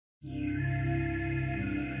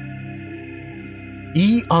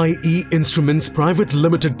EIE Instruments Pvt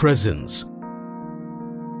Ltd presents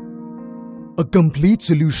a complete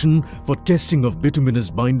solution for testing of bituminous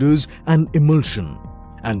binders and emulsion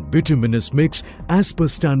and bituminous mix as per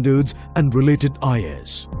standards and related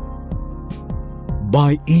IS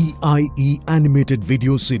by EIE Animated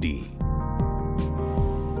Video CD.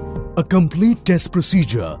 A complete test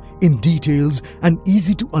procedure in details and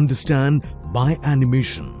easy to understand by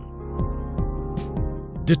animation.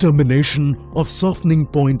 Determination of softening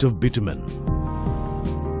point of bitumen.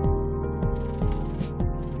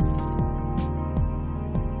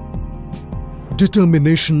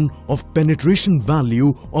 Determination of penetration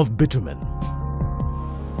value of bitumen.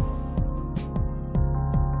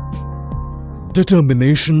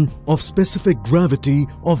 Determination of specific gravity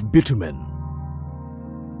of bitumen.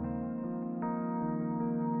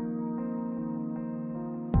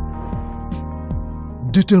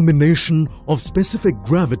 Determination of specific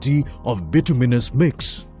gravity of bituminous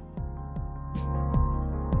mix.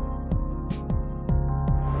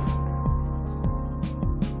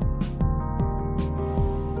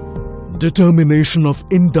 Determination of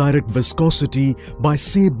indirect viscosity by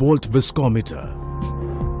Say-Bolt viscometer.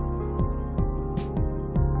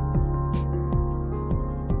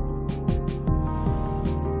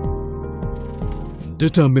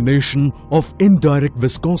 Determination of indirect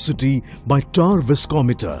viscosity by Tar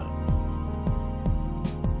viscometer.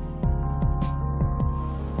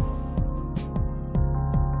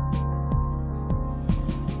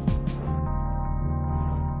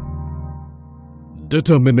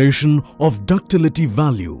 Determination of ductility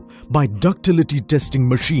value by ductility testing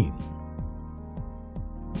machine.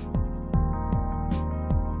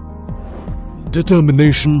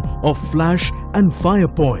 Determination of flash and fire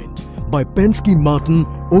point by Penske-Martin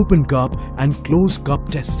open cup and closed cup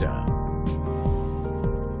tester.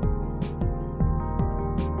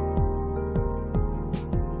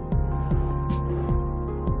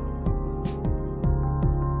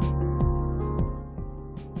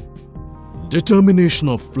 Determination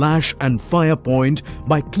of flash and fire point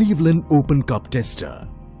by Cleveland open cup tester.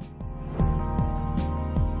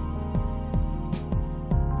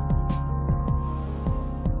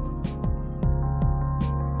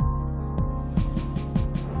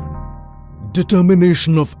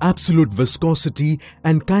 Determination of absolute viscosity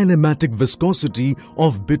and kinematic viscosity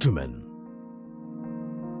of bitumen.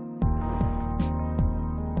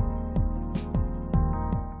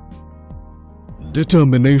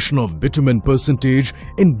 Determination of bitumen percentage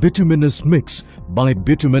in bituminous mix by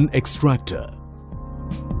bitumen extractor.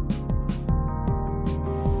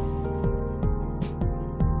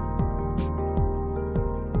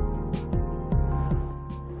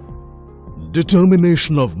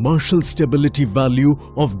 Determination of Marshall stability value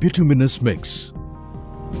of bituminous mix.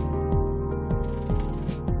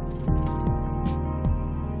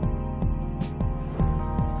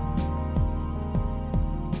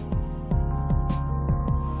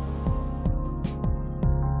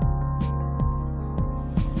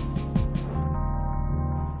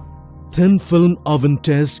 Thin film oven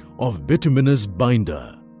test of bituminous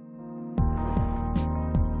binder.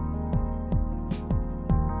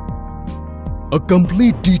 A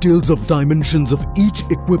complete details of dimensions of each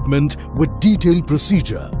equipment with detailed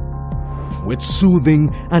procedure, with soothing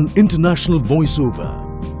and international voiceover.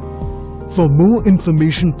 For more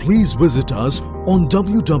information, please visit us on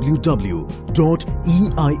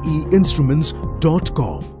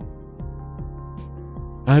www.eieinstruments.com.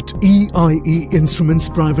 At EIE Instruments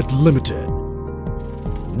Pvt Ltd,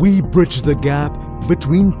 we bridge the gap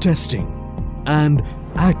between testing and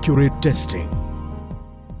accurate testing.